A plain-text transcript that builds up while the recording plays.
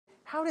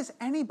How does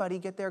anybody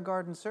get their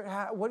garden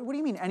what do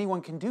you mean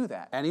anyone can do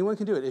that? Anyone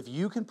can do it. If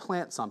you can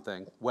plant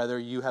something, whether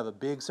you have a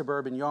big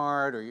suburban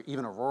yard or you're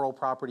even a rural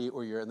property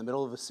or you're in the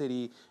middle of a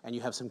city and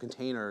you have some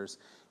containers,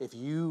 if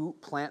you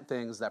plant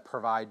things that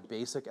provide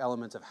basic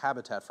elements of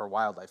habitat for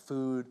wildlife,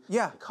 food,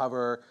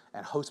 cover,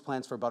 and host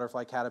plants for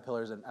butterfly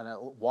caterpillars and a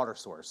water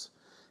source,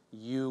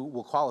 you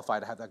will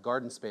qualify to have that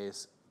garden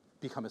space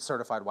become a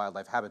certified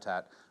wildlife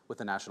habitat with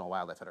the National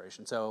Wildlife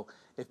Federation. So,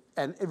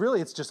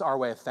 it's just our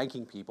way of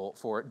thanking people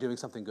for doing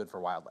something good for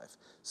wildlife.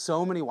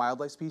 So many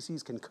wildlife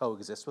species can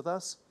coexist with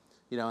us,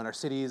 in our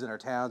cities, in our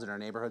towns, in our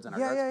neighborhoods, in our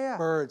yards.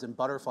 Birds and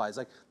butterflies,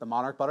 like the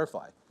monarch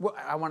butterfly. Well,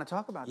 I want to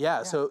talk about that.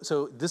 Yeah,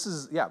 so this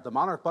is, the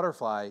monarch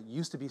butterfly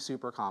used to be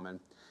super common.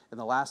 In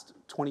the last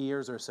 20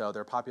 years or so,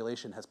 their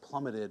population has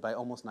plummeted by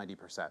almost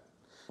 90%.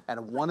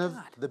 And one of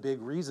the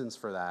big reasons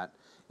for that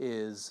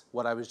is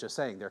what I was just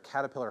saying. Their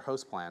caterpillar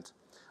host plant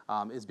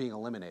is being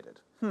eliminated.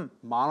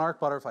 Monarch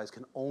butterflies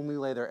can only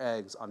lay their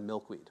eggs on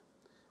milkweed.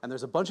 And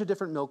there's a bunch of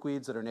different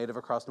milkweeds that are native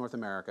across North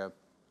America.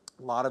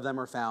 A lot of them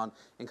are found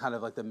in kind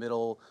of like the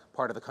middle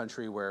part of the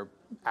country where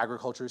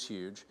agriculture is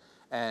huge.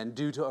 And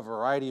due to a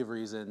variety of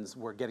reasons,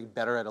 we're getting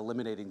better at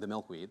eliminating the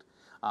milkweed.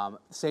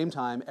 Same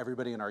time,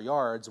 everybody in our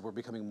yards, we're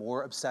becoming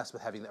more obsessed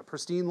with having a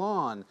pristine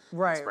lawn,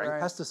 spraying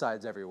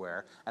pesticides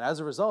everywhere. And as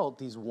a result,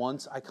 these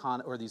once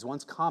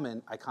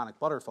common iconic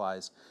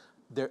butterflies,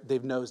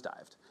 they've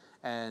nosedived.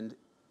 And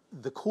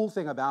the cool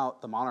thing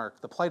about the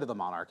monarch, the plight of the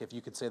monarch, if you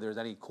could say there's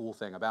any cool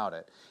thing about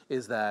it,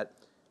 is that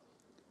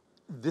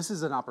this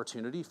is an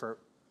opportunity for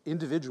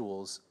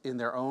individuals in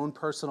their own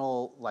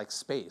personal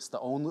space,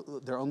 their own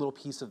little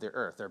piece of the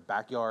earth, their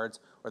backyards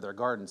or their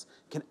gardens,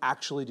 can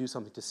actually do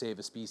something to save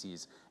a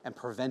species and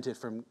prevent it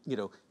from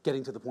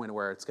getting to the point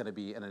where it's going to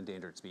be an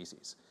endangered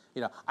species.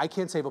 I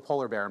can't save a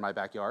polar bear in my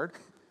backyard,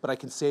 but I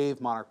can save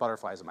monarch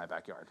butterflies in my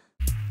backyard.